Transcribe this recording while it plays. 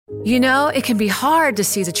You know, it can be hard to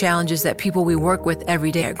see the challenges that people we work with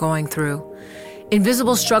every day are going through.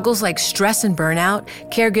 Invisible struggles like stress and burnout,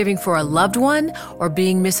 caregiving for a loved one, or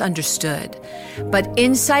being misunderstood. But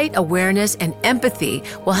insight, awareness, and empathy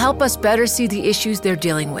will help us better see the issues they're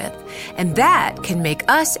dealing with. And that can make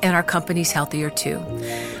us and our companies healthier too.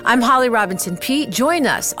 I'm Holly Robinson Peete. Join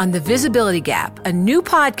us on The Visibility Gap, a new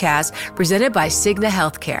podcast presented by Cigna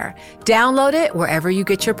Healthcare. Download it wherever you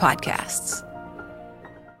get your podcasts.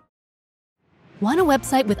 Want a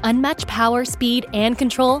website with unmatched power, speed, and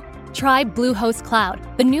control? Try Bluehost Cloud,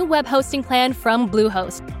 the new web hosting plan from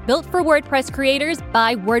Bluehost, built for WordPress creators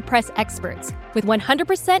by WordPress experts. With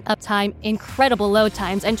 100% uptime, incredible load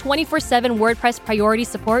times, and 24/7 WordPress priority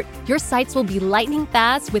support, your sites will be lightning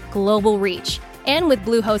fast with global reach. And with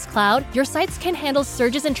Bluehost Cloud, your sites can handle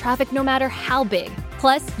surges in traffic no matter how big.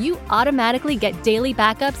 Plus, you automatically get daily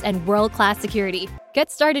backups and world-class security. Get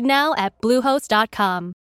started now at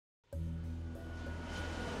Bluehost.com.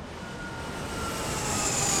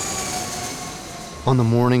 On the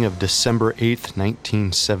morning of December 8,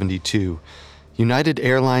 1972, United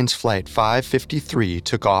Airlines Flight 553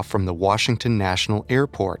 took off from the Washington National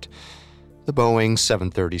Airport. The Boeing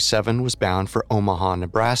 737 was bound for Omaha,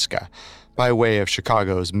 Nebraska, by way of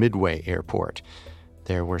Chicago's Midway Airport.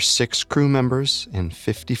 There were 6 crew members and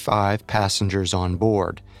 55 passengers on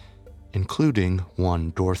board, including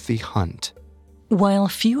one Dorothy Hunt. While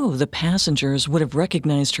few of the passengers would have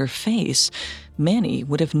recognized her face, many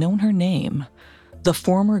would have known her name. The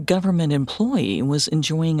former government employee was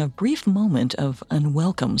enjoying a brief moment of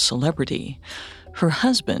unwelcome celebrity. Her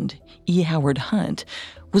husband, E. Howard Hunt,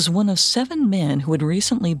 was one of 7 men who had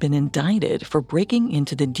recently been indicted for breaking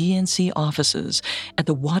into the DNC offices at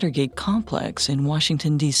the Watergate complex in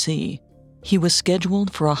Washington, D.C. He was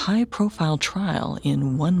scheduled for a high-profile trial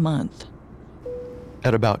in 1 month.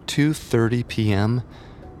 At about 2:30 p.m.,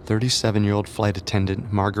 37-year-old flight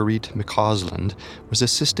attendant Marguerite McCausland was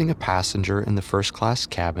assisting a passenger in the first-class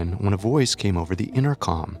cabin when a voice came over the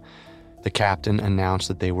intercom. The captain announced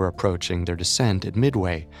that they were approaching their descent at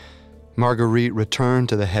Midway. Marguerite returned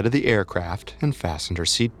to the head of the aircraft and fastened her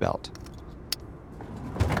seatbelt.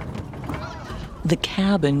 The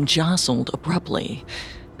cabin jostled abruptly.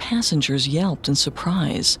 Passengers yelped in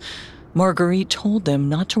surprise. Marguerite told them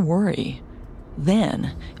not to worry.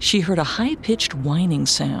 Then, she heard a high-pitched whining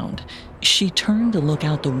sound. She turned to look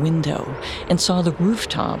out the window and saw the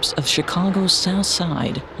rooftops of Chicago's South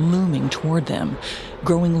Side looming toward them,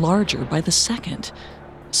 growing larger by the second.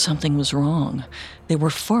 Something was wrong. They were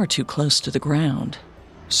far too close to the ground.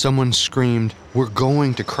 Someone screamed, "We're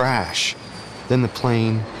going to crash." Then the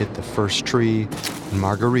plane hit the first tree, and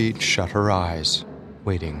Marguerite shut her eyes,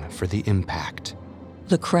 waiting for the impact.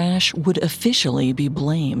 The crash would officially be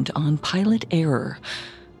blamed on pilot error.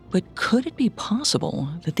 But could it be possible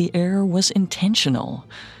that the error was intentional?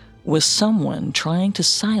 Was someone trying to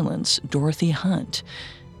silence Dorothy Hunt?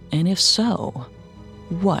 And if so,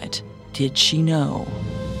 what did she know?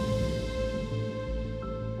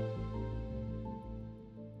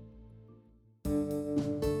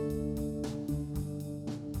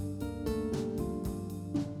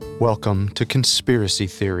 Welcome to Conspiracy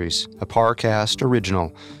Theories, a Parcast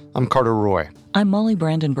original. I'm Carter Roy. I'm Molly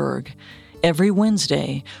Brandenburg. Every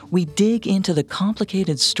Wednesday, we dig into the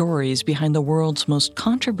complicated stories behind the world's most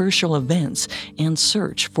controversial events and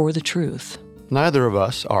search for the truth. Neither of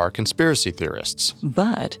us are conspiracy theorists.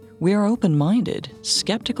 But we are open-minded,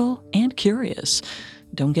 skeptical, and curious.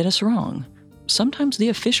 Don't get us wrong. Sometimes the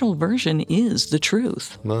official version is the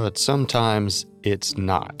truth. But sometimes it's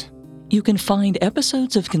not. You can find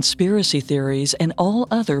episodes of Conspiracy Theories and all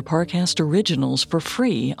other Parcast originals for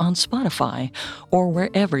free on Spotify or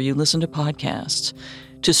wherever you listen to podcasts.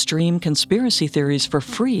 To stream Conspiracy Theories for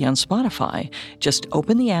free on Spotify, just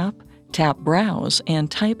open the app, tap Browse,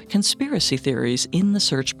 and type Conspiracy Theories in the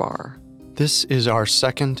search bar. This is our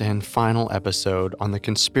second and final episode on the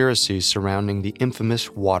conspiracies surrounding the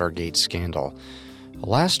infamous Watergate scandal.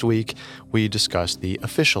 Last week, we discussed the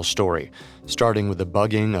official story, starting with the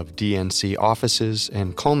bugging of DNC offices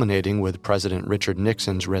and culminating with President Richard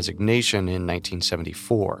Nixon's resignation in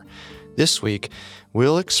 1974. This week,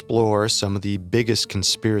 we'll explore some of the biggest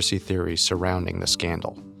conspiracy theories surrounding the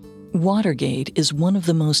scandal. Watergate is one of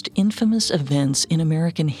the most infamous events in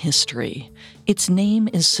American history. Its name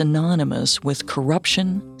is synonymous with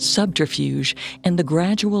corruption, subterfuge, and the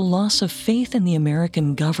gradual loss of faith in the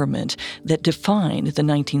American government that defined the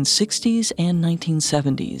 1960s and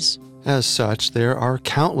 1970s. As such, there are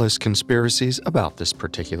countless conspiracies about this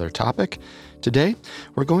particular topic. Today,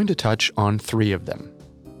 we're going to touch on 3 of them.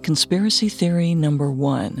 Conspiracy theory number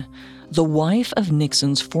 1. The wife of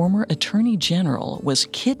Nixon's former attorney general was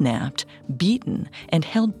kidnapped, beaten, and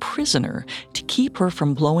held prisoner to keep her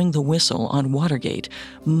from blowing the whistle on Watergate,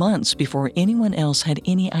 months before anyone else had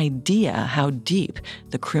any idea how deep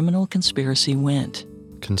the criminal conspiracy went.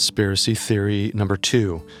 Conspiracy theory number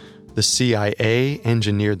 2. The CIA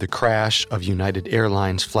engineered the crash of United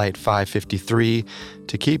Airlines Flight 553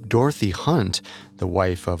 to keep Dorothy Hunt, the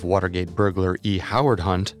wife of Watergate burglar E. Howard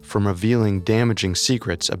Hunt, from revealing damaging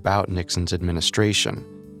secrets about Nixon's administration.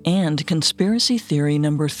 And conspiracy theory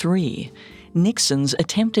number 3. Nixon's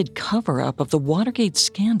attempted cover-up of the Watergate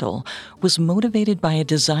scandal was motivated by a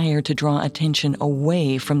desire to draw attention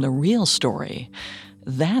away from the real story.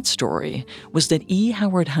 That story was that E.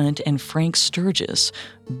 Howard Hunt and Frank Sturgis,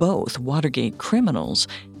 both Watergate criminals,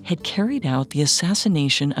 had carried out the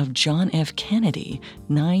assassination of John F. Kennedy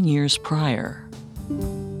 9 years prior.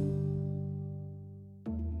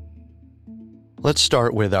 Let's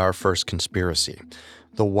start with our first conspiracy.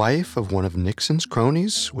 The wife of one of Nixon's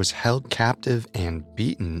cronies was held captive and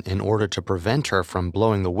beaten in order to prevent her from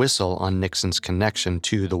blowing the whistle on Nixon's connection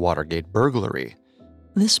to the Watergate burglary.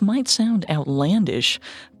 This might sound outlandish,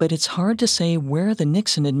 but it's hard to say where the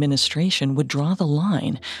Nixon administration would draw the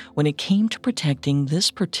line when it came to protecting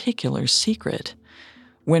this particular secret.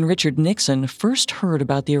 When Richard Nixon first heard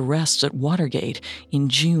about the arrests at Watergate in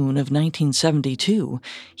June of 1972,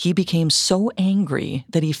 he became so angry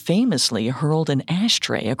that he famously hurled an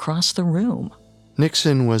ashtray across the room.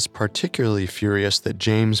 Nixon was particularly furious that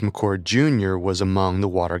James McCord Jr. was among the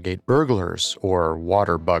Watergate burglars, or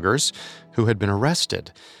water buggers, who had been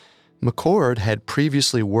arrested. McCord had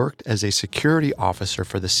previously worked as a security officer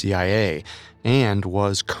for the CIA and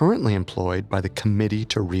was currently employed by the Committee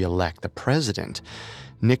to Re-elect the President.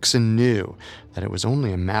 Nixon knew that it was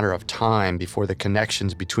only a matter of time before the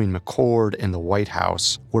connections between McCord and the White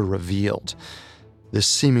House were revealed. This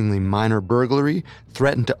seemingly minor burglary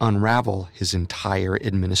threatened to unravel his entire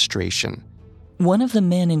administration. One of the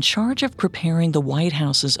men in charge of preparing the White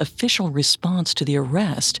House's official response to the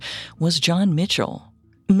arrest was John Mitchell.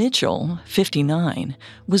 Mitchell, 59,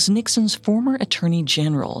 was Nixon's former attorney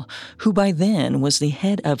general, who by then was the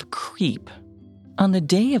head of CREEP. On the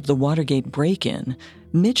day of the Watergate break-in,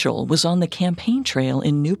 Mitchell was on the campaign trail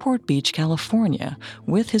in Newport Beach, California,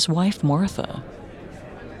 with his wife Martha.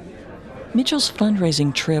 Mitchell's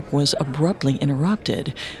fundraising trip was abruptly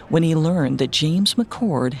interrupted when he learned that James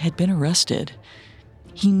McCord had been arrested.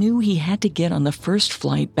 He knew he had to get on the first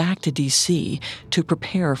flight back to D.C. to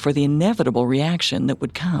prepare for the inevitable reaction that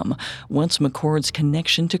would come once McCord's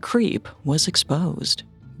connection to CREEP was exposed.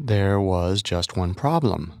 There was just one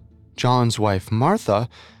problem. John's wife, Martha,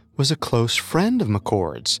 was a close friend of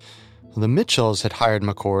McCord's. The Mitchells had hired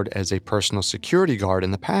McCord as a personal security guard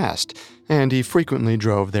in the past, and he frequently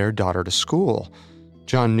drove their daughter to school.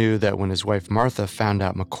 John knew that when his wife Martha found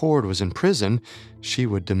out McCord was in prison, she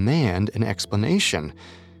would demand an explanation.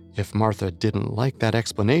 If Martha didn't like that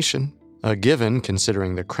explanation, a given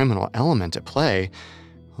considering the criminal element at play,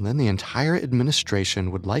 well, then the entire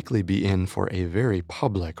administration would likely be in for a very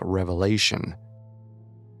public revelation.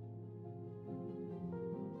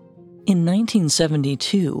 In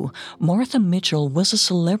 1972, Martha Mitchell was a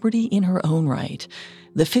celebrity in her own right.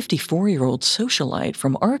 The 54-year-old socialite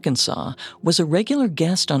from Arkansas was a regular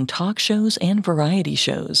guest on talk shows and variety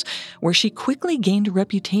shows, where she quickly gained a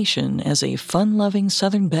reputation as a fun-loving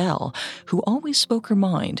Southern belle who always spoke her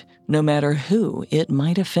mind, no matter who it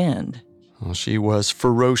might offend. Well, she was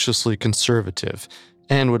ferociously conservative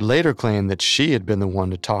and would later claim that she had been the one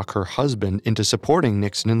to talk her husband into supporting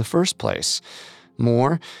Nixon in the first place.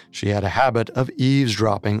 More, she had a habit of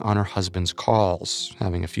eavesdropping on her husband's calls,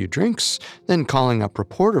 having a few drinks, then calling up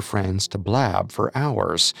reporter friends to blab for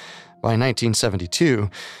hours. By 1972,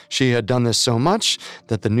 she had done this so much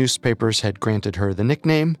that the newspapers had granted her the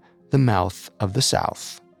nickname, the Mouth of the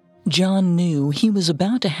South. John knew he was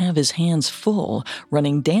about to have his hands full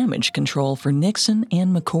running damage control for Nixon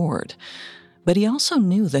and McCord. But he also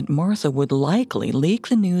knew that Martha would likely leak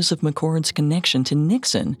the news of McCord's connection to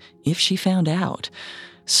Nixon if she found out.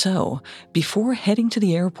 So, before heading to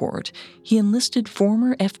the airport, he enlisted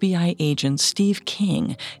former FBI agent Steve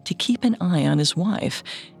King to keep an eye on his wife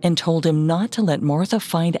and told him not to let Martha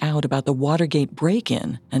find out about the Watergate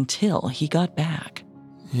break-in until he got back.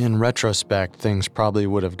 In retrospect, things probably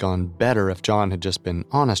would have gone better if John had just been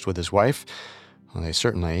honest with his wife. Well, they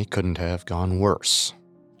certainly couldn't have gone worse.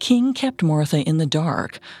 King kept Martha in the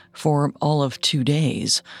dark for all of 2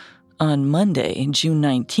 days. On Monday, June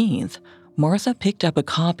 19th, Martha picked up a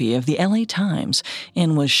copy of the LA Times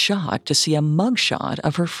and was shocked to see a mugshot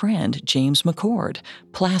of her friend James McCord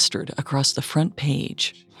plastered across the front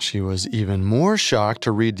page. She was even more shocked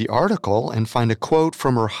to read the article and find a quote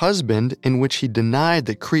from her husband in which he denied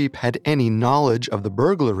that Creep had any knowledge of the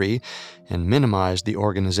burglary and minimized the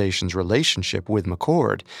organization's relationship with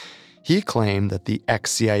McCord. He claimed that the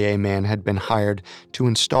ex-CIA man had been hired to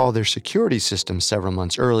install their security system several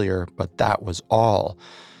months earlier, but that was all.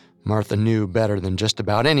 Martha knew better than just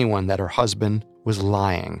about anyone that her husband was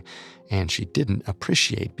lying, and she didn't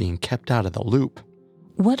appreciate being kept out of the loop.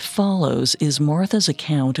 What follows is Martha's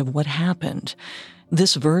account of what happened.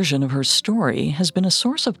 This version of her story has been a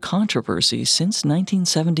source of controversy since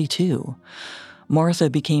 1972. Martha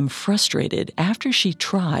became frustrated after she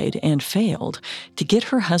tried and failed to get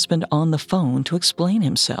her husband on the phone to explain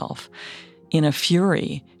himself. In a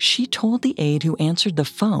fury, she told the aide who answered the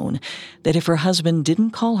phone that if her husband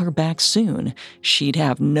didn't call her back soon, she'd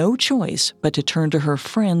have no choice but to turn to her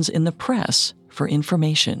friends in the press for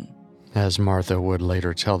information. As Martha would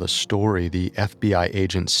later tell the story, the FBI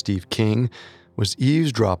agent Steve King was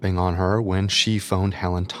eavesdropping on her when she phoned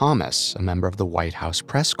Helen Thomas, a member of the White House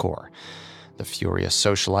press corps. The furious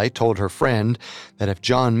socialite told her friend that if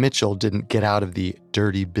John Mitchell didn't get out of the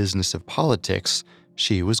dirty business of politics,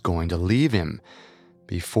 she was going to leave him.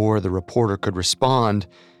 Before the reporter could respond,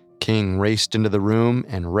 King raced into the room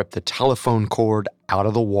and ripped the telephone cord out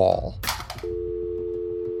of the wall.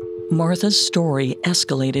 Martha's story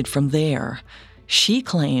escalated from there. She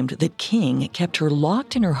claimed that King kept her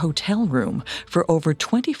locked in her hotel room for over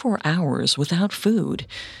 24 hours without food.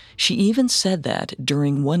 She even said that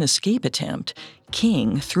during one escape attempt,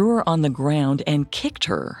 King threw her on the ground and kicked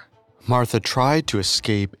her. Martha tried to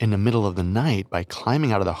escape in the middle of the night by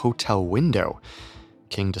climbing out of the hotel window.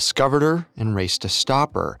 King discovered her and raced to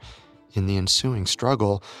stop her. In the ensuing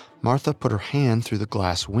struggle, Martha put her hand through the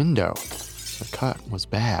glass window. The cut was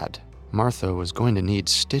bad. Martha was going to need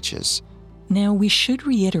stitches. Now, we should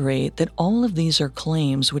reiterate that all of these are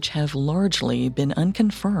claims which have largely been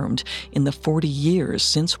unconfirmed in the 40 years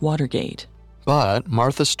since Watergate. But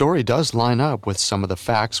Martha's story does line up with some of the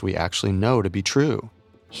facts we actually know to be true.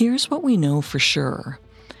 Here's what we know for sure.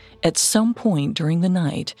 At some point during the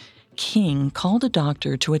night, King called a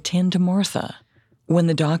doctor to attend to Martha. When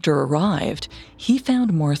the doctor arrived, he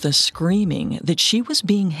found Martha screaming that she was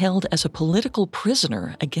being held as a political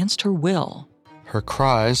prisoner against her will. Her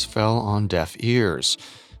cries fell on deaf ears.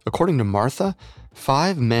 According to Martha,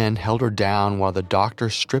 5 men held her down while the doctor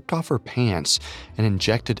stripped off her pants and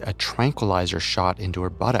injected a tranquilizer shot into her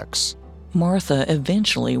buttocks. Martha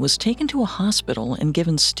eventually was taken to a hospital and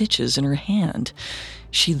given stitches in her hand.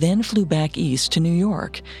 She then flew back east to New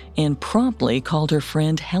York and promptly called her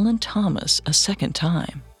friend Helen Thomas a second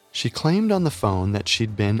time. She claimed on the phone that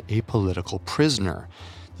she'd been a political prisoner,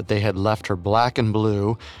 that they had left her black and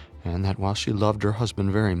blue, and that while she loved her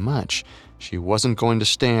husband very much, she wasn't going to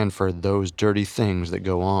stand for those dirty things that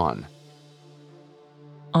go on.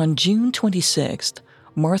 On June 26th,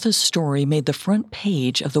 Martha's story made the front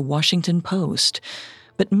page of the Washington Post,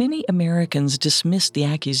 but many Americans dismissed the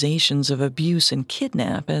accusations of abuse and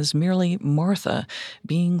kidnap as merely Martha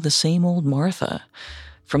being the same old Martha.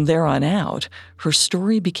 From there on out, her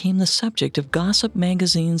story became the subject of gossip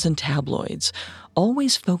magazines and tabloids,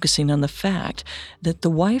 always focusing on the fact that the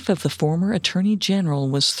wife of the former Attorney General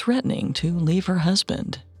was threatening to leave her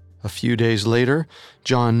husband. A few days later,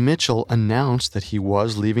 John Mitchell announced that he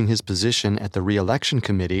was leaving his position at the Re-election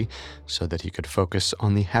Committee so that he could focus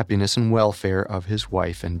on the happiness and welfare of his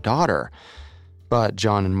wife and daughter. But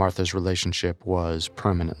John and Martha's relationship was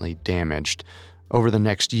permanently damaged. Over the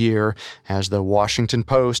next year, as the Washington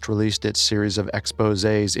Post released its series of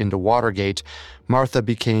exposés into Watergate, Martha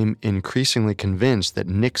became increasingly convinced that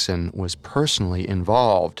Nixon was personally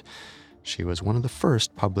involved. She was one of the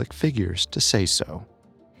first public figures to say so.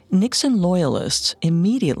 Nixon loyalists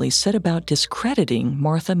immediately set about discrediting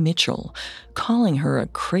Martha Mitchell, calling her a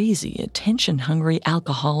crazy, attention-hungry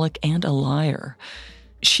alcoholic and a liar.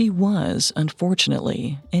 She was,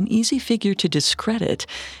 unfortunately, an easy figure to discredit,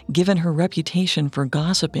 given her reputation for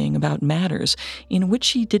gossiping about matters in which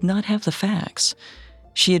she did not have the facts.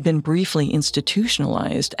 She had been briefly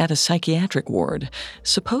institutionalized at a psychiatric ward,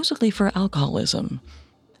 supposedly for alcoholism.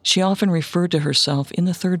 She often referred to herself in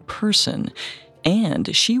the third person,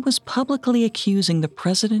 and she was publicly accusing the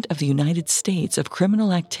President of the United States of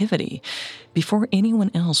criminal activity before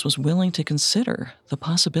anyone else was willing to consider the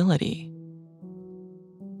possibility.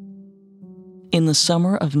 In the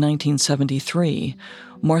summer of 1973,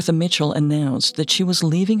 Martha Mitchell announced that she was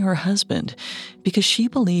leaving her husband because she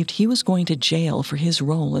believed he was going to jail for his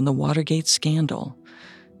role in the Watergate scandal.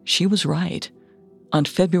 She was right. On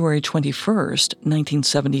February 21st,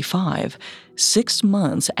 1975, 6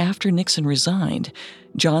 months after Nixon resigned,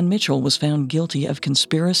 John Mitchell was found guilty of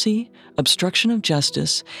conspiracy, obstruction of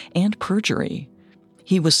justice, and perjury.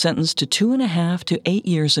 He was sentenced to 2.5 to 8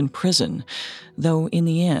 years in prison, though in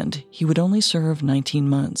the end, he would only serve 19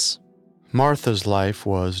 months. Martha's life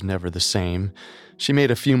was never the same. She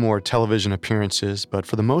made a few more television appearances, but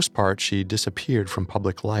for the most part, she disappeared from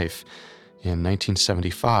public life. In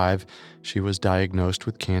 1975, she was diagnosed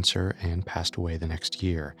with cancer and passed away the next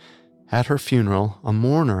year. At her funeral, a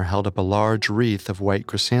mourner held up a large wreath of white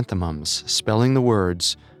chrysanthemums, spelling the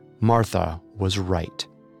words, "Martha was right."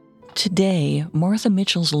 Today, Martha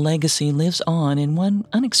Mitchell's legacy lives on in one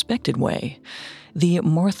unexpected way. The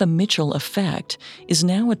Martha Mitchell effect is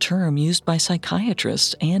now a term used by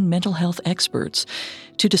psychiatrists and mental health experts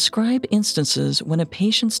to describe instances when a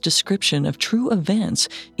patient's description of true events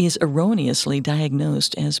is erroneously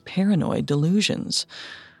diagnosed as paranoid delusions.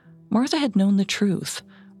 Martha had known the truth,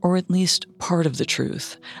 or at least part of the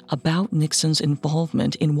truth, about Nixon's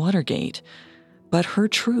involvement in Watergate. But her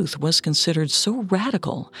truth was considered so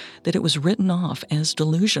radical that it was written off as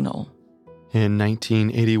delusional. In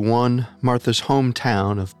 1981, Martha's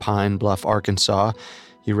hometown of Pine Bluff, Arkansas,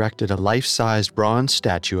 erected a life-sized bronze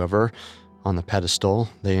statue of her. On the pedestal,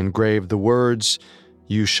 they engraved the words,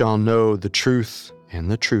 "You shall know the truth,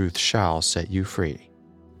 and the truth shall set you free."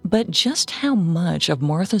 But just how much of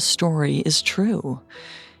Martha's story is true?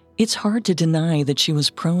 It's hard to deny that she was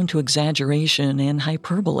prone to exaggeration and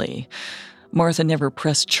hyperbole. Martha never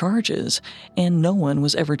pressed charges, and no one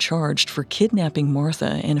was ever charged for kidnapping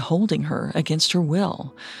Martha and holding her against her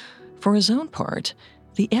will. For his own part,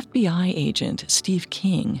 the FBI agent, Steve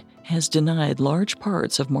King, has denied large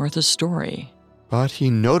parts of Martha's story. But he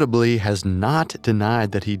notably has not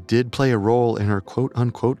denied that he did play a role in her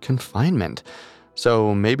quote-unquote confinement.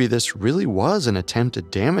 So maybe this really was an attempt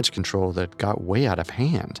at damage control that got way out of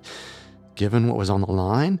hand. Given what was on the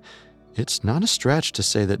line, it's not a stretch to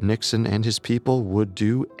say that Nixon and his people would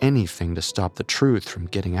do anything to stop the truth from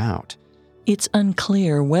getting out. It's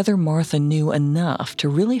unclear whether Martha knew enough to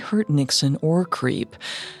really hurt Nixon or creep,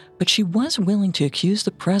 but she was willing to accuse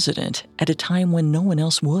the president at a time when no one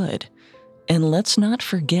else would. And let's not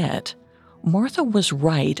forget, Martha was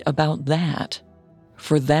right about that.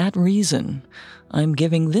 For that reason, I'm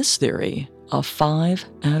giving this theory a 5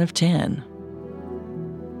 out of 10.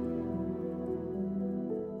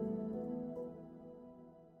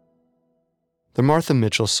 The Martha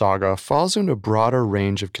Mitchell saga falls into a broader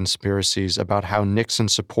range of conspiracies about how Nixon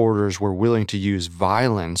supporters were willing to use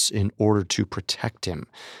violence in order to protect him.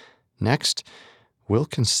 Next, we'll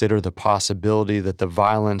consider the possibility that the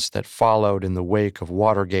violence that followed in the wake of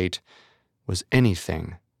Watergate was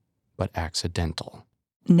anything but accidental.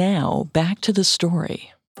 Now, back to the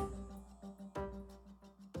story.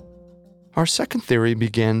 Our second theory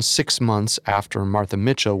begins 6 months after Martha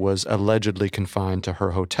Mitchell was allegedly confined to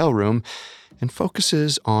her hotel room and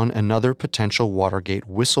focuses on another potential Watergate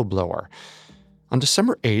whistleblower. On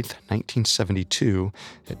December 8, 1972,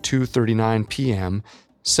 at 2:39 p.m.,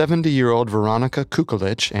 70-year-old Veronica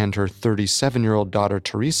Kukulich and her 37-year-old daughter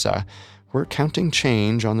Teresa were counting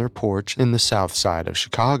change on their porch in the south side of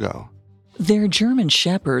Chicago. Their German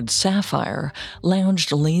shepherd, Sapphire,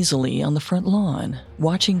 lounged lazily on the front lawn,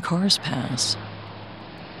 watching cars pass.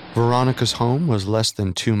 Veronica's home was less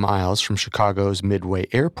than 2 miles from Chicago's Midway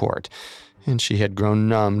Airport, and she had grown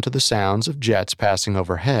numb to the sounds of jets passing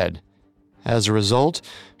overhead. As a result,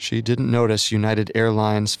 she didn't notice United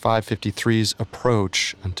Airlines 553's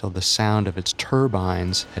approach until the sound of its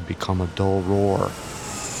turbines had become a dull roar.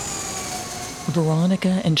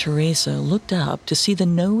 Veronica and Teresa looked up to see the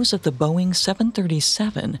nose of the Boeing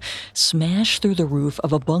 737 smash through the roof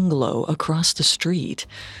of a bungalow across the street.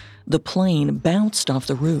 The plane bounced off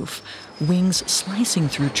the roof, wings slicing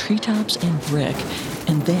through treetops and brick,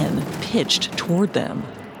 and then pitched toward them.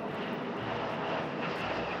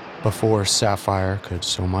 Before Sapphire could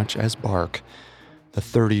so much as bark, the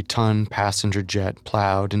 30-ton passenger jet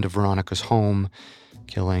plowed into Veronica's home,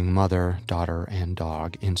 killing mother, daughter, and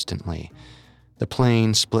dog instantly. The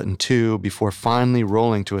plane split in two before finally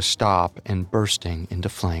rolling to a stop and bursting into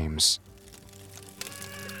flames.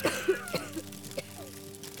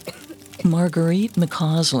 Marguerite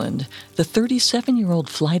McCausland, the 37-year-old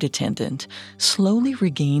flight attendant, slowly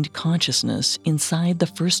regained consciousness inside the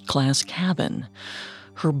first-class cabin.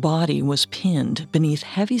 Her body was pinned beneath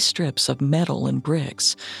heavy strips of metal and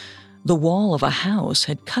bricks. The wall of a house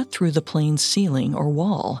had cut through the plane's ceiling or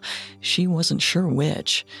wall. She wasn't sure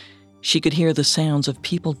which. She could hear the sounds of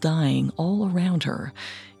people dying all around her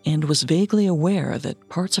and was vaguely aware that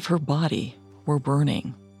parts of her body were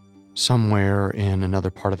burning. Somewhere in another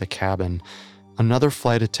part of the cabin, another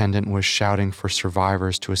flight attendant was shouting for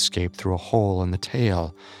survivors to escape through a hole in the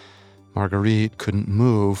tail. Marguerite couldn't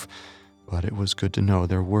move, but it was good to know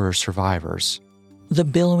there were survivors. The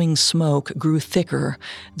billowing smoke grew thicker,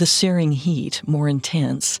 the searing heat more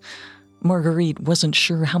intense. Marguerite wasn't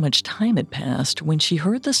sure how much time had passed when she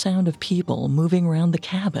heard the sound of people moving around the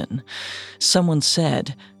cabin. Someone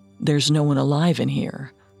said, "There's no one alive in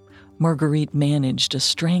here." Marguerite managed a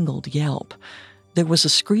strangled yelp. There was a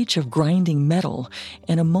screech of grinding metal,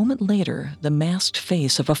 and a moment later, the masked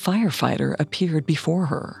face of a firefighter appeared before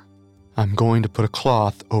her. "I'm going to put a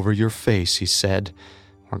cloth over your face," he said.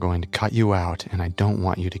 "We're going to cut you out, and I don't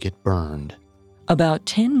want you to get burned." About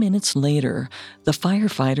 10 minutes later, the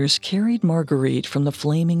firefighters carried Marguerite from the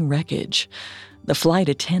flaming wreckage. The flight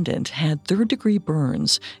attendant had third-degree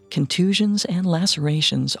burns, contusions, and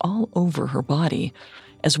lacerations all over her body,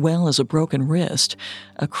 as well as a broken wrist,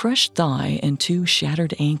 a crushed thigh, and 2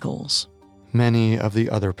 shattered ankles. Many of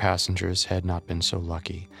the other passengers had not been so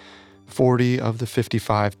lucky. 40 of the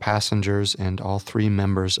 55 passengers and all 3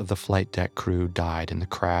 members of the flight deck crew died in the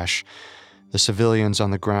crash. The civilians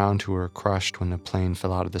on the ground who were crushed when the plane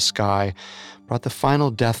fell out of the sky brought the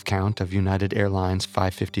final death count of United Airlines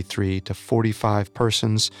 553 to 45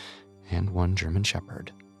 persons and 1 German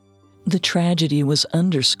Shepherd. The tragedy was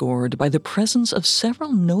underscored by the presence of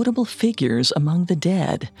several notable figures among the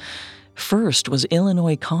dead. First was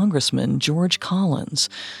Illinois Congressman George Collins.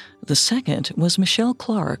 The second was Michelle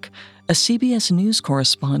Clark, a CBS News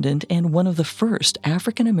correspondent and one of the first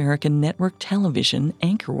African-American network television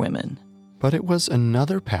anchorwomen. But it was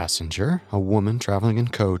another passenger, a woman traveling in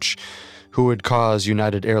coach, who would cause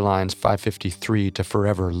United Airlines 553 to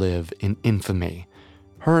forever live in infamy.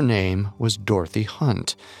 Her name was Dorothy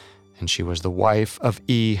Hunt, and she was the wife of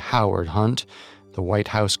E. Howard Hunt, the White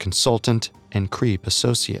House consultant and creep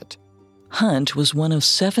associate. Hunt was one of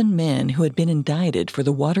 7 men who had been indicted for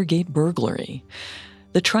the Watergate burglary.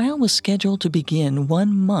 The trial was scheduled to begin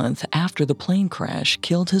 1 month after the plane crash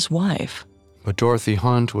killed his wife. But Dorothy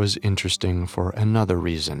Hunt was interesting for another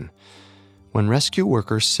reason. When rescue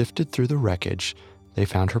workers sifted through the wreckage, they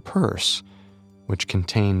found her purse, which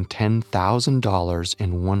contained $10,000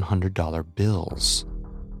 in $100 bills.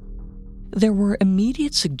 There were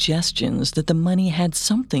immediate suggestions that the money had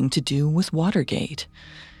something to do with Watergate.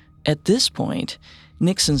 At this point,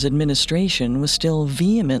 Nixon's administration was still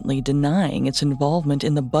vehemently denying its involvement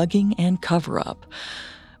in the bugging and cover-up.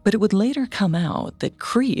 But it would later come out that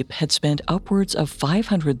Creep had spent upwards of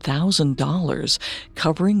 $500,000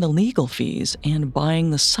 covering the legal fees and buying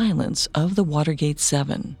the silence of the Watergate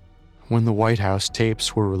 7. When the White House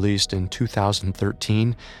tapes were released in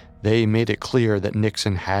 2013, they made it clear that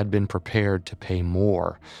Nixon had been prepared to pay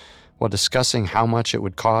more. While discussing how much it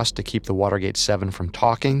would cost to keep the Watergate 7 from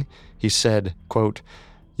talking, he said, quote,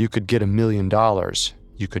 "You could get $1 million.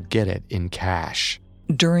 You could get it in cash."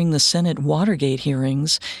 During the Senate Watergate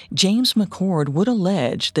hearings, James McCord would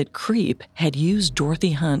allege that Creep had used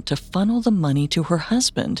Dorothy Hunt to funnel the money to her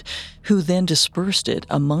husband, who then dispersed it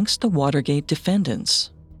amongst the Watergate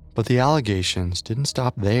defendants. But the allegations didn't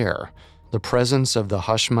stop there. The presence of the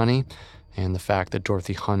hush money and the fact that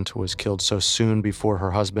Dorothy Hunt was killed so soon before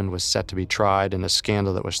her husband was set to be tried in a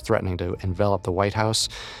scandal that was threatening to envelop the White House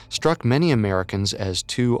struck many Americans as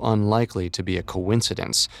too unlikely to be a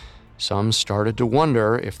coincidence. Some started to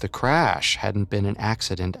wonder if the crash hadn't been an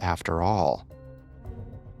accident after all.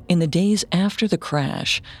 In the days after the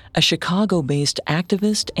crash, a Chicago-based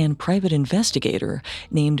activist and private investigator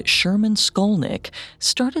named Sherman Skolnick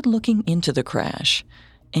started looking into the crash.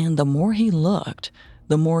 And the more he looked,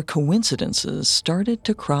 the more coincidences started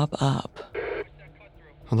to crop up.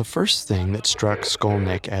 Well, the first thing that struck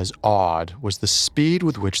Skolnick as odd was the speed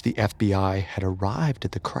with which the FBI had arrived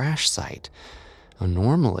at the crash site.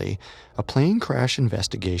 Normally, a plane crash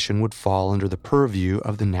investigation would fall under the purview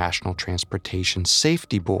of the National Transportation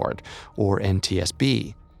Safety Board, or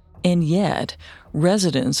NTSB. And yet,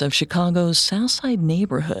 residents of Chicago's Southside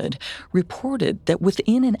neighborhood reported that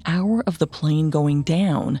within an hour of the plane going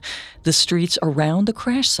down, the streets around the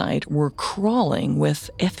crash site were crawling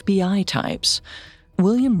with FBI types.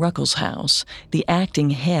 William Ruckelshaus, the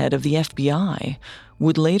acting head of the FBI,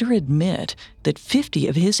 would later admit that 50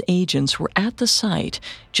 of his agents were at the site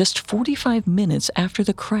just 45 minutes after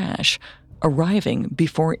the crash, arriving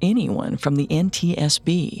before anyone from the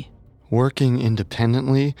NTSB. Working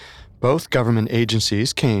independently, both government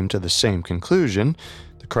agencies came to the same conclusion.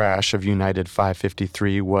 The crash of United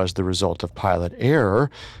 553 was the result of pilot error,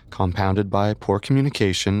 compounded by poor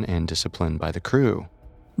communication and discipline by the crew.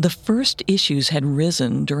 The first issues had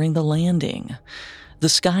risen during the landing. The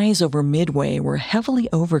skies over Midway were heavily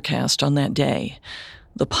overcast on that day.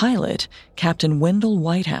 The pilot, Captain Wendell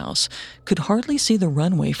Whitehouse, could hardly see the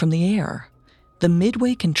runway from the air. The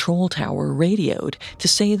Midway control tower radioed to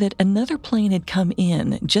say that another plane had come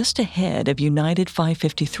in just ahead of United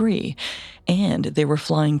 553, and they were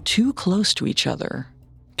flying too close to each other.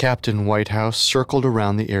 Captain Whitehouse circled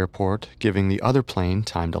around the airport, giving the other plane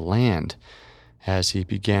time to land. As he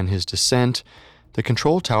began his descent, the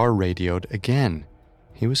control tower radioed again.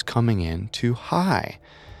 He was coming in too high.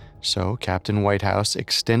 So Captain Whitehouse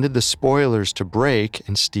extended the spoilers to brake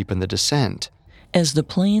and steepen the descent. As the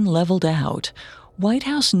plane leveled out,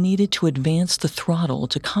 Whitehouse needed to advance the throttle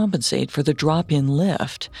to compensate for the drop-in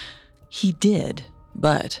lift. He did,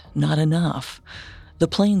 but not enough. The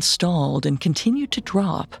plane stalled and continued to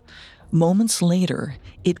drop. Moments later,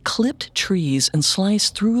 it clipped trees and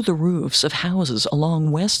sliced through the roofs of houses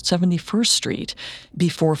along West 71st Street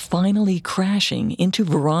before finally crashing into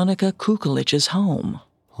Veronica Kukulich's home.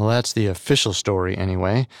 Well, that's the official story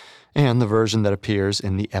anyway, and the version that appears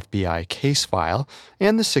in the FBI case file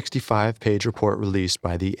and the 65-page report released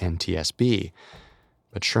by the NTSB.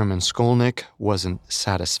 But Sherman Skolnick wasn't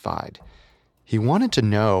satisfied. He wanted to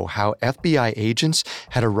know how FBI agents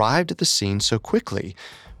had arrived at the scene so quickly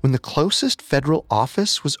when the closest federal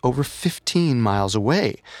office was over 15 miles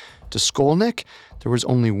away. To Skolnick, there was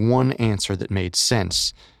only one answer that made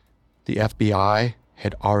sense. The FBI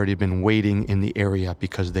had already been waiting in the area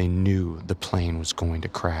because they knew the plane was going to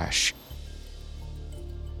crash.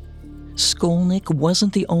 Skolnick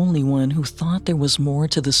wasn't the only one who thought there was more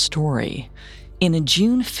to the story. In a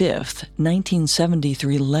June 5,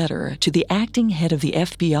 1973 letter to the acting head of the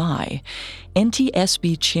FBI,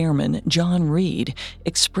 NTSB Chairman John Reed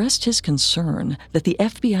expressed his concern that the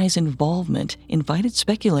FBI's involvement invited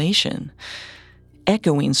speculation.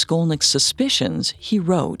 Echoing Skolnick's suspicions, he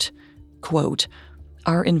wrote, quote,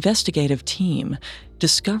 "Our investigative team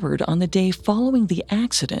discovered on the day following the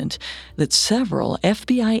accident that several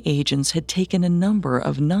FBI agents had taken a number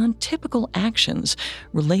of non-typical actions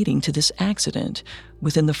relating to this accident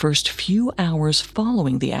within the first few hours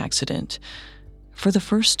following the accident. For the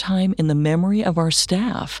first time in the memory of our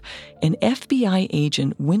staff, an FBI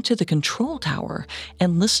agent went to the control tower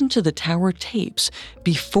and listened to the tower tapes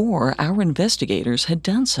before our investigators had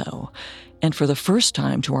done so. And for the first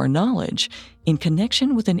time to our knowledge, in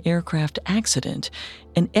connection with an aircraft accident,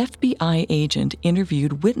 an FBI agent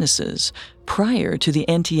interviewed witnesses prior to the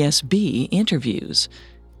NTSB interviews.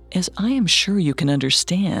 As I am sure you can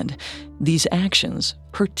understand, these actions,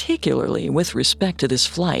 particularly with respect to this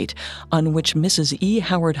flight on which Mrs. E.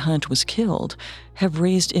 Howard Hunt was killed, have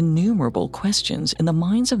raised innumerable questions in the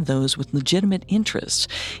minds of those with legitimate interests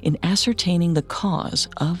in ascertaining the cause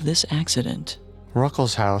of this accident."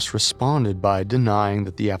 Ruckelshaus responded by denying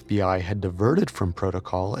that the FBI had diverted from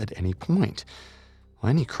protocol at any point.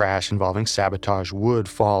 Any crash involving sabotage would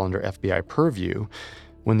fall under FBI purview.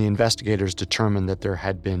 When the investigators determined that there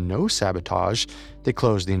had been no sabotage, they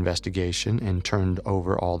closed the investigation and turned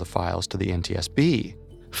over all the files to the NTSB.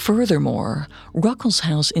 Furthermore,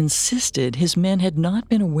 Ruckelshaus insisted his men had not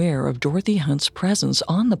been aware of Dorothy Hunt's presence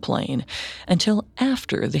on the plane until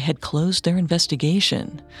after they had closed their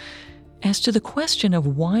investigation. As to the question of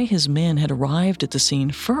why his men had arrived at the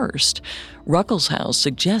scene first, Ruckelshaus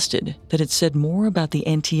suggested that it said more about the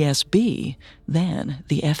NTSB than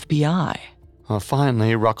the FBI.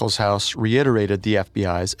 Finally, Ruckelshaus reiterated the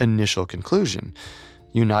FBI's initial conclusion.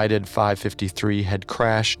 United 553 had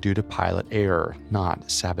crashed due to pilot error, not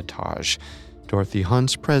sabotage. Dorothy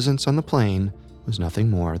Hunt's presence on the plane was nothing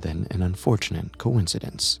more than an unfortunate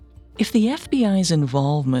coincidence. If the FBI's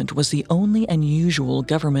involvement was the only unusual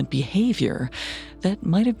government behavior, that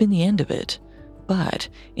might have been the end of it. But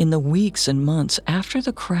in the weeks and months after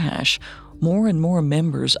the crash, more and more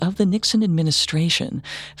members of the Nixon administration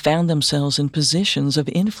found themselves in positions of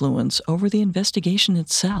influence over the investigation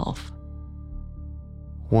itself.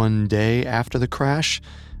 One day after the crash,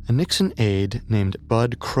 a Nixon aide named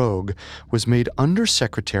Bud Krogh was made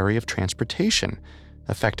Undersecretary of Transportation,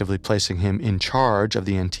 effectively placing him in charge of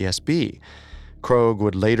the NTSB. Krogh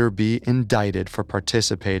would later be indicted for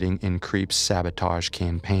participating in Creep's sabotage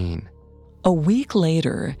campaign. A week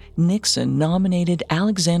later, Nixon nominated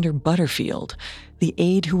Alexander Butterfield, the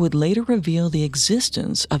aide who would later reveal the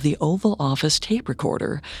existence of the Oval Office tape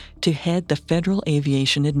recorder, to head the Federal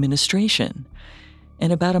Aviation Administration.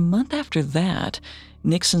 And about a month after that,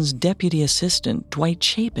 Nixon's deputy assistant, Dwight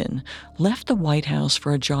Chapin, left the White House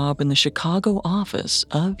for a job in the Chicago office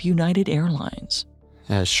of United Airlines.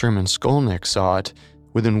 As Sherman Skolnick saw it,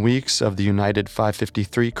 within weeks of the United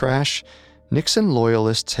 553 crash, Nixon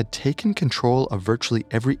loyalists had taken control of virtually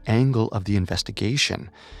every angle of the investigation.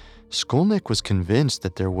 Skolnick was convinced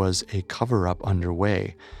that there was a cover-up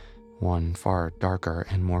underway, one far darker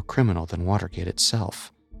and more criminal than Watergate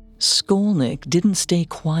itself. Skolnick didn't stay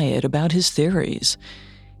quiet about his theories.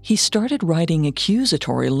 He started writing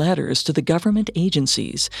accusatory letters to the government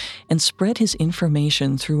agencies and spread his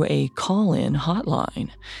information through a call-in hotline.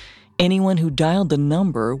 Anyone who dialed the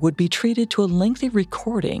number would be treated to a lengthy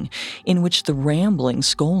recording in which the rambling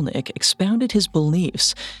Skolnick expounded his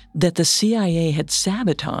beliefs that the CIA had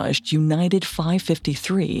sabotaged United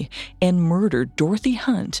 553 and murdered Dorothy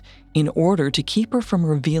Hunt in order to keep her from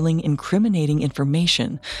revealing incriminating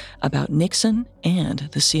information about Nixon and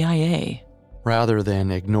the CIA. Rather than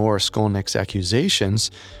ignore Skolnick's accusations,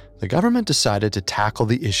 the government decided to tackle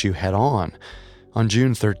the issue head-on. On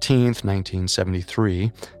June 13,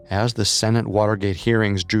 1973, as the Senate Watergate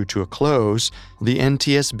hearings drew to a close, the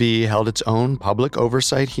NTSB held its own public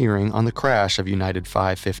oversight hearing on the crash of United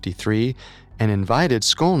 553 and invited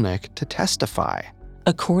Skolnick to testify.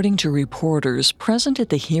 According to reporters present at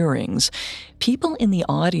the hearings, people in the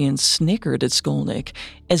audience snickered at Skolnick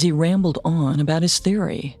as he rambled on about his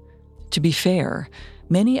theory. To be fair,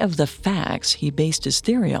 many of the facts he based his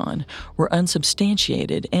theory on were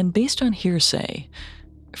unsubstantiated and based on hearsay.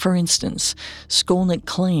 For instance, Skolnick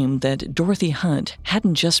claimed that Dorothy Hunt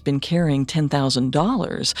hadn't just been carrying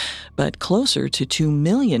 $10,000, but closer to $2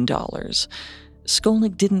 million.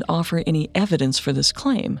 Skolnick didn't offer any evidence for this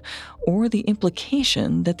claim, or the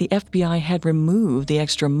implication that the FBI had removed the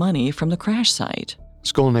extra money from the crash site.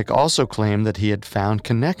 Skolnick also claimed that he had found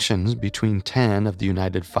connections between 10 of the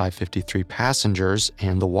United 553 passengers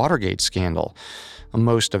and the Watergate scandal.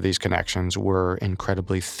 Most of these connections were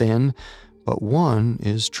incredibly thin, but one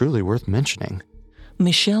is truly worth mentioning.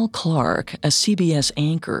 Michelle Clark, a CBS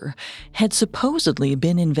anchor, had supposedly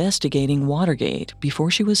been investigating Watergate before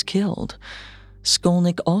she was killed.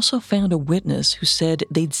 Skolnick also found a witness who said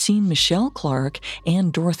they'd seen Michelle Clark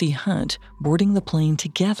and Dorothy Hunt boarding the plane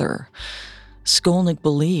together. Skolnick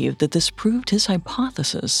believed that this proved his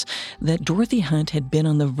hypothesis that Dorothy Hunt had been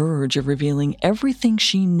on the verge of revealing everything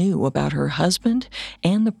she knew about her husband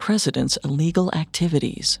and the president's illegal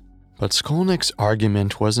activities. But Skolnick's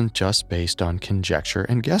argument wasn't just based on conjecture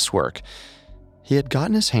and guesswork. He had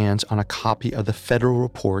gotten his hands on a copy of the federal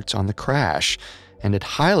reports on the crash and had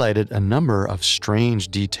highlighted a number of strange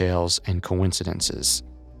details and coincidences.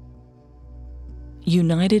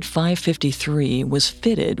 United 553 was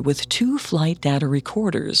fitted with 2 flight data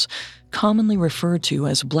recorders, commonly referred to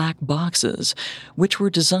as black boxes, which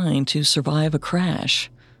were designed to survive a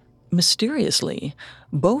crash. Mysteriously,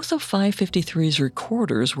 both of 553's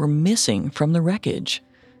recorders were missing from the wreckage.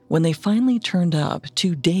 When they finally turned up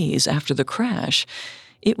 2 days after the crash,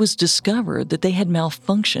 it was discovered that they had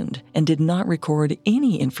malfunctioned and did not record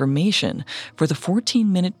any information for the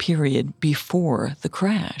 14-minute period before the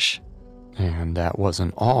crash. And that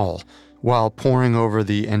wasn't all. While poring over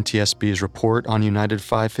the NTSB's report on United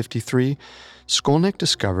 553, Skolnick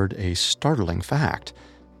discovered a startling fact.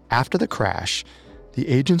 After the crash, the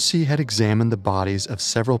agency had examined the bodies of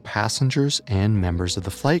several passengers and members of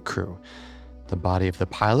the flight crew. The body of the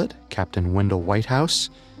pilot, Captain Wendell Whitehouse,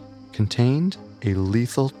 contained a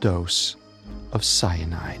lethal dose of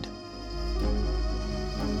cyanide.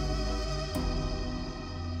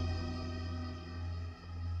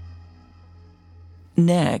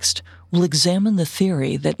 Next, we'll examine the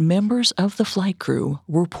theory that members of the flight crew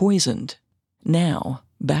were poisoned. Now,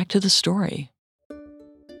 back to the story.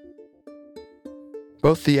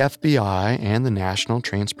 Both the FBI and the National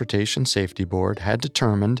Transportation Safety Board had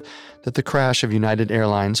determined that the crash of United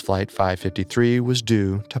Airlines Flight 553 was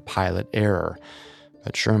due to pilot error.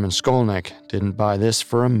 But Sherman Skolnick didn't buy this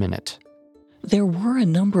for a minute. There were a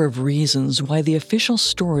number of reasons why the official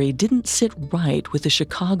story didn't sit right with the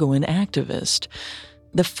Chicagoan activist.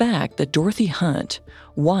 The fact that Dorothy Hunt,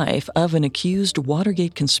 wife of an accused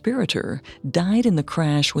Watergate conspirator, died in the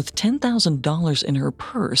crash with $10,000 in her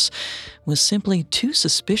purse was simply too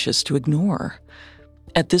suspicious to ignore.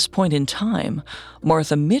 At this point in time,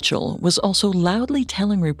 Martha Mitchell was also loudly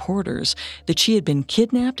telling reporters that she had been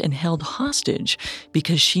kidnapped and held hostage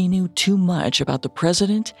because she knew too much about the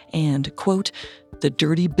president and, quote, the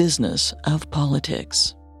dirty business of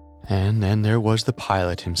politics. And then there was the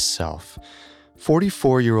pilot himself.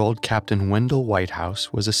 44-year-old Captain Wendell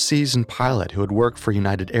Whitehouse was a seasoned pilot who had worked for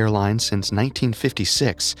United Airlines since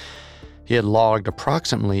 1956. He had logged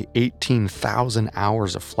approximately 18,000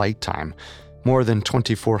 hours of flight time, more than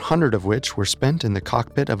 2,400 of which were spent in the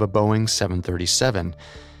cockpit of a Boeing 737.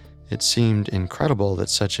 It seemed incredible that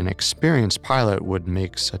such an experienced pilot would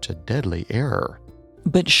make such a deadly error.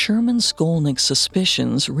 But Sherman Skolnick's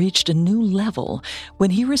suspicions reached a new level when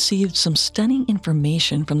he received some stunning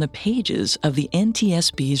information from the pages of the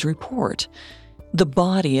NTSB's report. The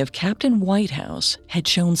body of Captain Whitehouse had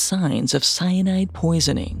shown signs of cyanide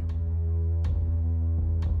poisoning.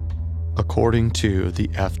 According to the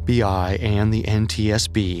FBI and the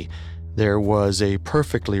NTSB, there was a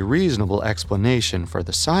perfectly reasonable explanation for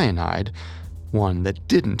the cyanide, one that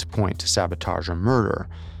didn't point to sabotage or murder.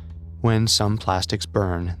 When some plastics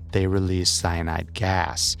burn, they release cyanide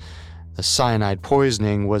gas. The cyanide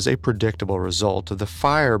poisoning was a predictable result of the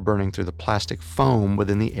fire burning through the plastic foam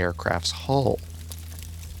within the aircraft's hull.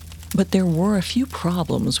 But there were a few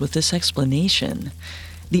problems with this explanation.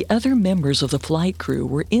 The other members of the flight crew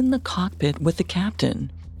were in the cockpit with the captain,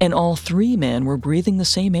 and all three men were breathing the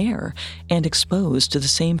same air and exposed to the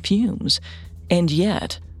same fumes. And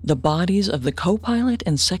yet, the bodies of the co-pilot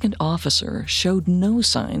and second officer showed no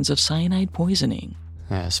signs of cyanide poisoning.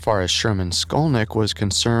 As far as Sherman Skolnick was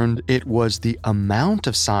concerned, it was the amount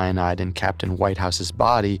of cyanide in Captain Whitehouse's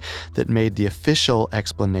body that made the official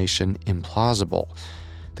explanation implausible.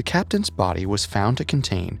 The captain's body was found to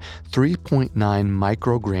contain 3.9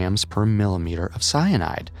 micrograms per millimeter of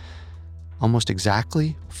cyanide, almost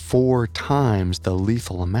exactly 4 times the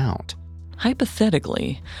lethal amount.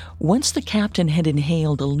 Hypothetically, once the captain had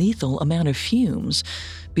inhaled a lethal amount of fumes,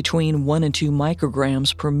 between 1 and 2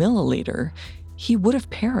 micrograms per milliliter, he would have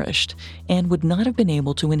perished and would not have been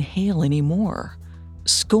able to inhale any more.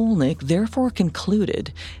 Skolnick therefore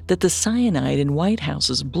concluded that the cyanide in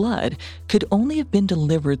Whitehouse's blood could only have been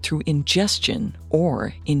delivered through ingestion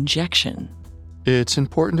or injection. It's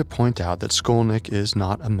important to point out that Skolnick is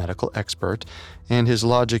not a medical expert, and his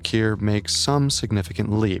logic here makes some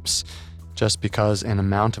significant leaps. Just because an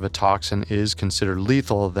amount of a toxin is considered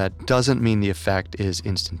lethal, that doesn't mean the effect is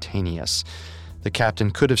instantaneous. The captain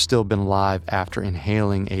could have still been alive after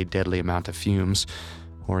inhaling a deadly amount of fumes,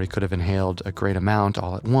 or he could have inhaled a great amount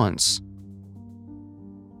all at once.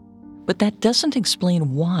 But that doesn't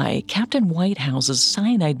explain why Captain Whitehouse's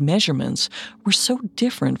cyanide measurements were so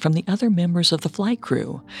different from the other members of the flight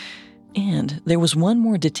crew. And there was one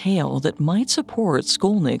more detail that might support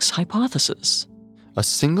Skolnick's hypothesis. A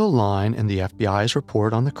single line in the FBI's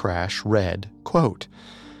report on the crash read, quote,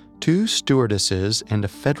 "2 stewardesses and a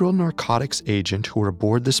federal narcotics agent who were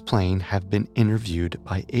aboard this plane have been interviewed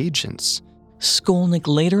by agents." Skolnick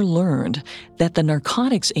later learned that the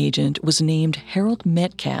narcotics agent was named Harold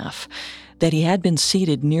Metcalf, that he had been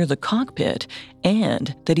seated near the cockpit,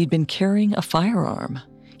 and that he'd been carrying a firearm.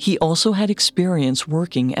 He also had experience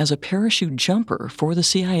working as a parachute jumper for the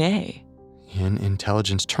CIA. In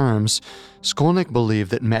intelligence terms, Skolnick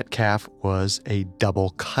believed that Metcalf was a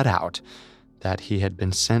double cutout, that he had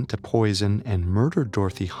been sent to poison and murder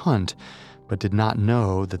Dorothy Hunt, but did not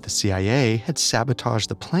know that the CIA had sabotaged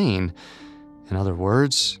the plane. In other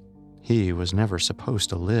words, he was never supposed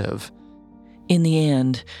to live. In the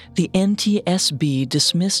end, the NTSB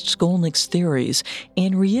dismissed Skolnick's theories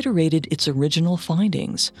and reiterated its original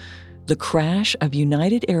findings. The crash of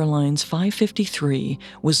United Airlines 553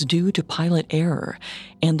 was due to pilot error,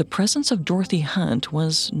 and the presence of Dorothy Hunt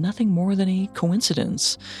was nothing more than a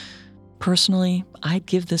coincidence. Personally, I'd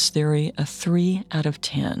give this theory a 3 out of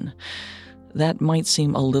 10. That might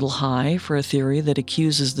seem a little high for a theory that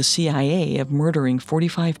accuses the CIA of murdering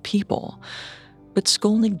 45 people. But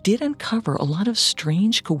Skolnick did uncover a lot of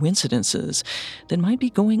strange coincidences that might be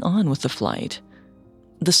going on with the flight.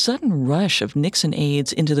 The sudden rush of Nixon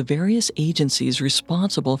aides into the various agencies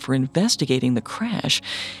responsible for investigating the crash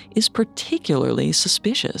is particularly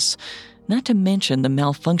suspicious, not to mention the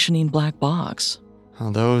malfunctioning black box.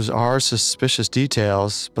 Well, those are suspicious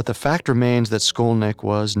details, but the fact remains that Skolnick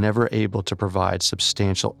was never able to provide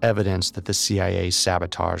substantial evidence that the CIA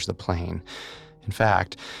sabotaged the plane. In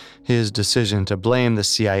fact, his decision to blame the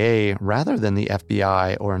CIA rather than the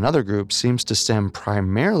FBI or another group seems to stem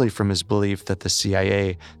primarily from his belief that the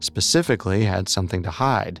CIA specifically had something to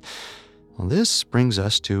hide. Well, this brings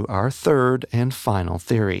us to our third and final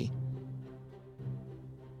theory.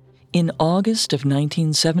 In August of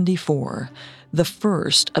 1974, the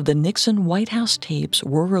first of the Nixon White House tapes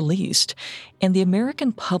were released, and the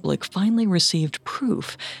American public finally received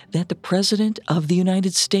proof that the President of the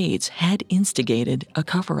United States had instigated a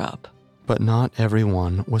cover-up. But not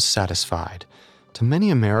everyone was satisfied. To many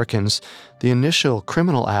Americans, the initial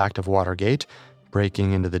criminal act of Watergate,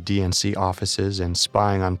 breaking into the DNC offices and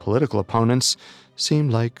spying on political opponents,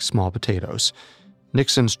 seemed like small potatoes.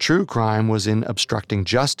 Nixon's true crime was in obstructing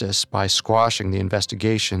justice by squashing the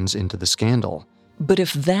investigations into the scandal. But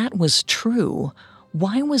if that was true,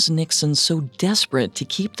 why was Nixon so desperate to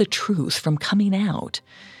keep the truth from coming out?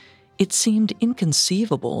 It seemed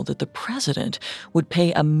inconceivable that the president would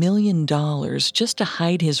pay $1 million just to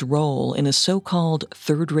hide his role in a so-called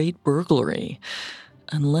third-rate burglary,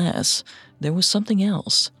 unless there was something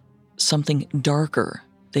else, something darker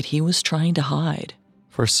that he was trying to hide.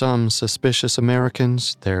 For some suspicious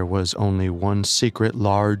Americans, there was only one secret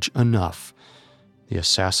large enough: the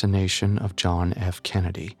assassination of John F.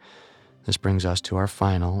 Kennedy. This brings us to our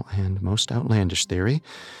final and most outlandish theory.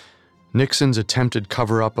 Nixon's attempted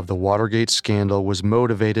cover-up of the Watergate scandal was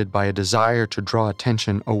motivated by a desire to draw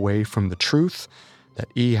attention away from the truth that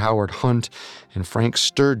E. Howard Hunt and Frank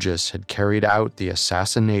Sturgis had carried out the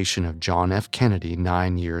assassination of John F. Kennedy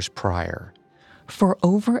 9 years prior. For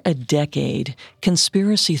over a decade,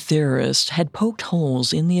 conspiracy theorists had poked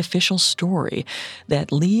holes in the official story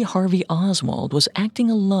that Lee Harvey Oswald was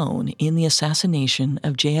acting alone in the assassination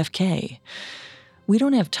of JFK. We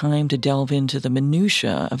don't have time to delve into the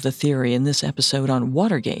minutiae of the theory in this episode on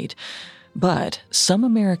Watergate, but some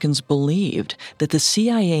Americans believed that the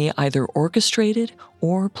CIA either orchestrated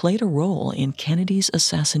or played a role in Kennedy's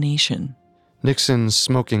assassination. Nixon's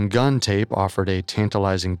smoking gun tape offered a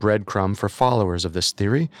tantalizing breadcrumb for followers of this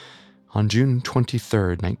theory. On June 23,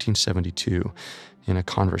 1972, in a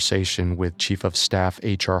conversation with Chief of Staff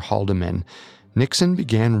H.R. Haldeman, Nixon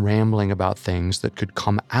began rambling about things that could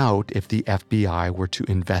come out if the FBI were to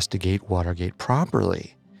investigate Watergate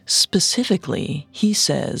properly. Specifically, he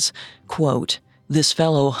says, quote, "This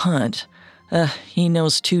fellow Hunt, he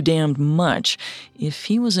knows too damned much. If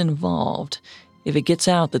he was involved, if it gets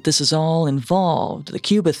out that this is all involved, the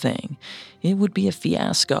Cuba thing, it would be a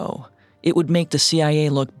fiasco. It would make the CIA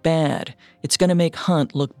look bad. It's going to make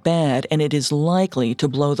Hunt look bad, and it is likely to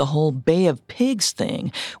blow the whole Bay of Pigs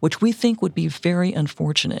thing, which we think would be very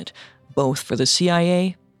unfortunate, both for the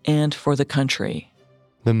CIA and for the country."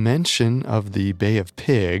 The mention of the Bay of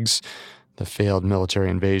Pigs, the failed military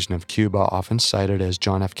invasion of Cuba often cited as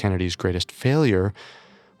John F. Kennedy's greatest failure,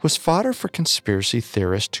 was fodder for conspiracy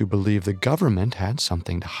theorists who believed the government had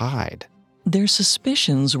something to hide. Their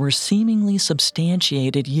suspicions were seemingly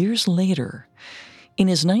substantiated years later. In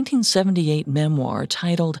his 1978 memoir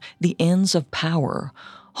titled The Ends of Power,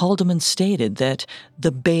 Haldeman stated that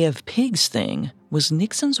the Bay of Pigs thing was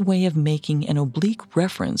Nixon's way of making an oblique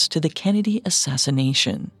reference to the Kennedy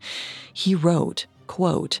assassination. He wrote,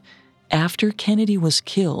 quote, "After Kennedy was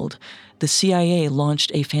killed, the CIA launched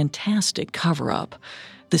a fantastic cover-up.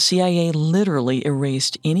 The CIA literally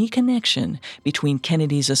erased any connection between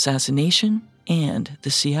Kennedy's assassination and the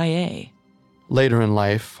CIA." Later in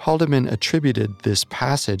life, Haldeman attributed this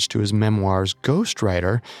passage to his memoir's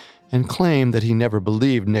ghostwriter and claimed that he never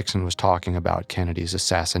believed Nixon was talking about Kennedy's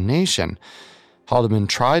assassination. Haldeman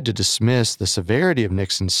tried to dismiss the severity of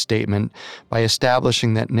Nixon's statement by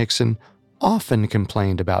establishing that Nixon often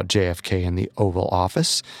complained about JFK in the Oval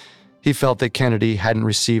Office. He felt that Kennedy hadn't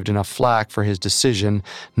received enough flack for his decision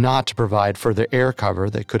not to provide further air cover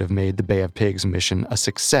that could have made the Bay of Pigs mission a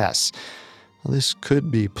success. Well, this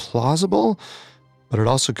could be plausible, but it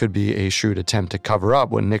also could be a shrewd attempt to cover up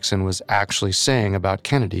what Nixon was actually saying about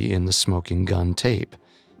Kennedy in the smoking gun tape.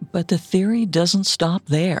 But the theory doesn't stop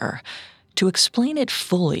there. To explain it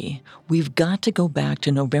fully, we've got to go back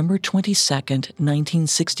to November 22nd,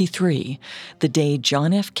 1963, the day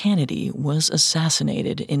John F. Kennedy was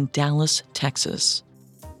assassinated in Dallas, Texas.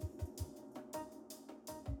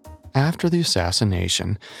 After the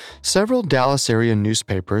assassination, several Dallas area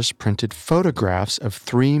newspapers printed photographs of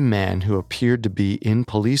 3 men who appeared to be in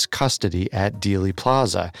police custody at Dealey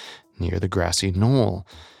Plaza, near the grassy knoll.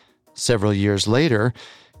 Several years later,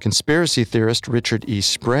 conspiracy theorist Richard E.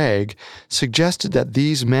 Sprague suggested that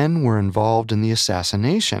these men were involved in the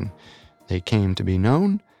assassination. They came to be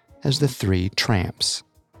known as the 3 Tramps.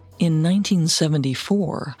 In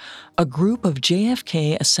 1974, a group of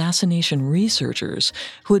JFK assassination researchers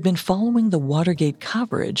who had been following the Watergate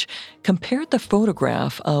coverage compared the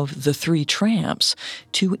photograph of the 3 Tramps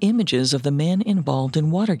to images of the men involved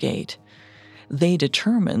in Watergate. They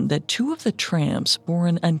determined that 2 of the tramps bore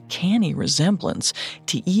an uncanny resemblance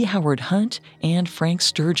to E. Howard Hunt and Frank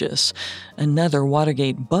Sturgis, another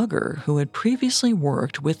Watergate bugger who had previously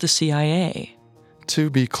worked with the CIA. To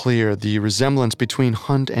be clear, the resemblance between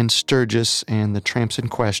Hunt and Sturgis and the tramps in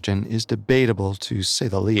question is debatable, to say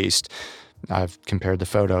the least. I've compared the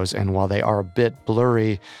photos, and while they are a bit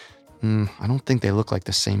blurry, I don't think they look like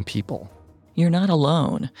the same people. You're not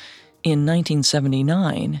alone. In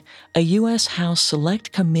 1979, a U.S. House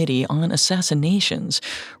Select Committee on Assassinations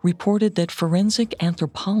reported that forensic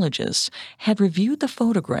anthropologists had reviewed the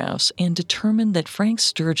photographs and determined that Frank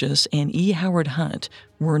Sturgis and E. Howard Hunt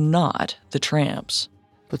were not the tramps.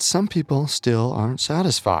 But some people still aren't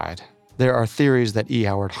satisfied. There are theories that E.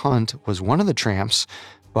 Howard Hunt was one of the tramps,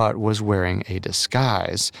 but was wearing a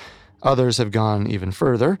disguise. Others have gone even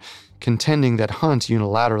further, contending that Hunt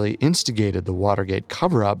unilaterally instigated the Watergate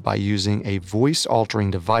cover-up by using a voice-altering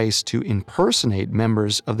device to impersonate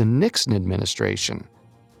members of the Nixon administration.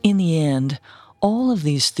 In the end, all of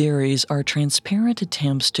these theories are transparent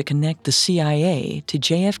attempts to connect the CIA to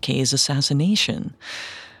JFK's assassination.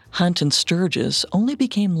 Hunt and Sturgis only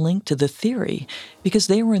became linked to the theory because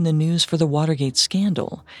they were in the news for the Watergate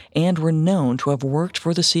scandal and were known to have worked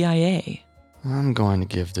for the CIA. I'm going to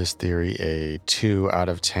give this theory a 2 out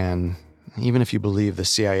of 10. Even if you believe the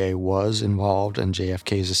CIA was involved in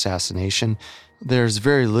JFK's assassination, there's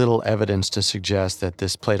very little evidence to suggest that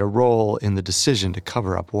this played a role in the decision to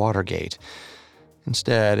cover up Watergate.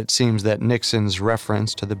 Instead, it seems that Nixon's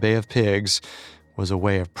reference to the Bay of Pigs was a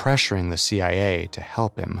way of pressuring the CIA to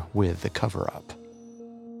help him with the cover-up.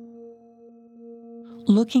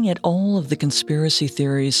 Looking at all of the conspiracy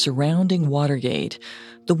theories surrounding Watergate,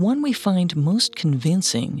 the one we find most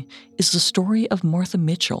convincing is the story of Martha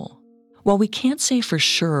Mitchell. While we can't say for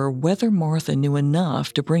sure whether Martha knew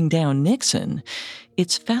enough to bring down Nixon,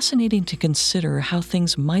 it's fascinating to consider how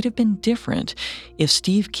things might have been different if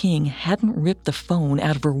Steve King hadn't ripped the phone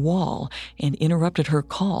out of her wall and interrupted her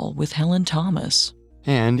call with Helen Thomas.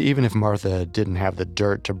 And even if Martha didn't have the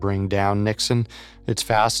dirt to bring down Nixon, it's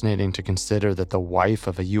fascinating to consider that the wife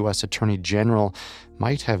of a U.S. Attorney General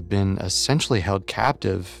might have been essentially held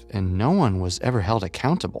captive, and no one was ever held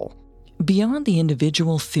accountable. Beyond the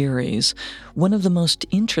individual theories, one of the most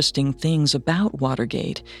interesting things about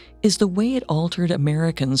Watergate is the way it altered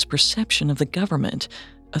Americans' perception of the government,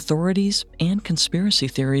 authorities, and conspiracy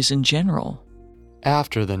theories in general.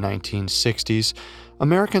 After the 1960s,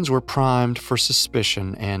 Americans were primed for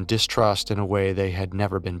suspicion and distrust in a way they had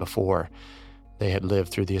never been before. They had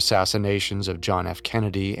lived through the assassinations of John F.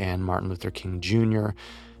 Kennedy and Martin Luther King Jr.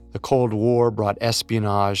 The Cold War brought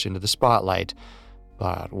espionage into the spotlight,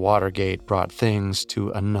 but Watergate brought things to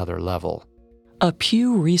another level. A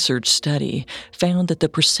Pew Research study found that the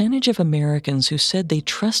percentage of Americans who said they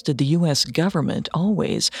trusted the U.S. government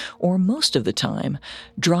always, or most of the time,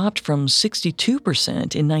 dropped from 62% in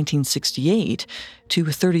 1968 to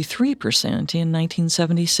 33% in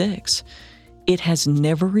 1976. It has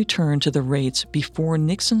never returned to the rates before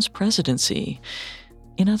Nixon's presidency.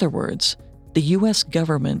 In other words, the U.S.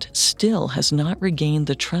 government still has not regained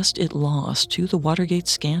the trust it lost to the Watergate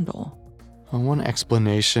scandal. One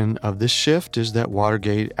explanation of this shift is that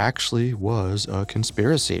Watergate actually was a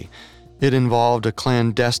conspiracy. It involved a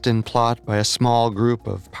clandestine plot by a small group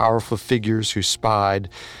of powerful figures who spied,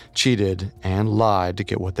 cheated, and lied to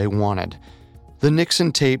get what they wanted. The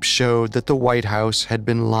Nixon tape showed that the White House had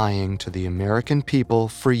been lying to the American people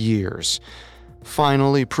for years,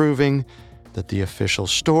 finally proving that the official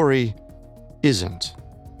story isn't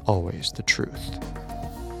always the truth.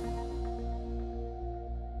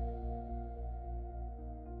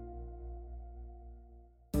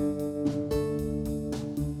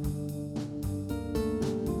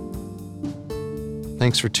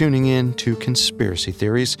 Thanks for tuning in to Conspiracy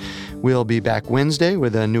Theories. We'll be back Wednesday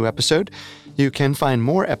with a new episode. You can find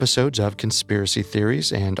more episodes of Conspiracy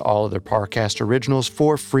Theories and all other Parcast originals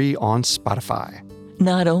for free on Spotify.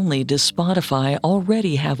 Not only does Spotify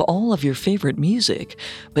already have all of your favorite music,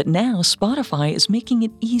 but now Spotify is making it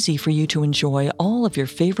easy for you to enjoy all of your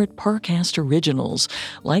favorite Parcast originals,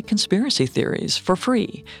 like Conspiracy Theories, for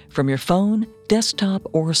free from your phone, desktop,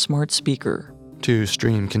 or smart speaker. To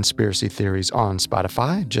stream Conspiracy Theories on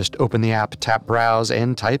Spotify, just open the app, tap Browse,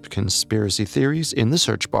 and type Conspiracy Theories in the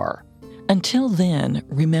search bar. Until then,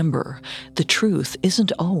 remember, the truth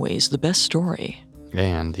isn't always the best story.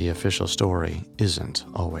 And the official story isn't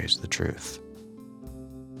always the truth.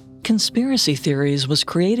 Conspiracy Theories was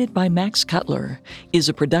created by Max Cutler, is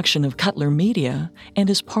a production of Cutler Media, and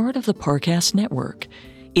is part of the Parcast Network.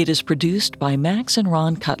 It is produced by Max and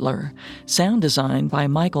Ron Cutler, sound design by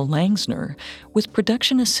Michael Langsner, with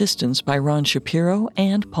production assistance by Ron Shapiro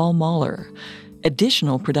and Paul Mahler.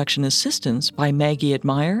 Additional production assistance by Maggie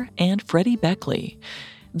Admire and Freddie Beckley.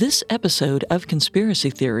 This episode of Conspiracy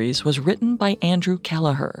Theories was written by Andrew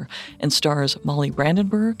Kelleher and stars Molly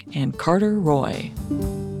Brandenburg and Carter Roy.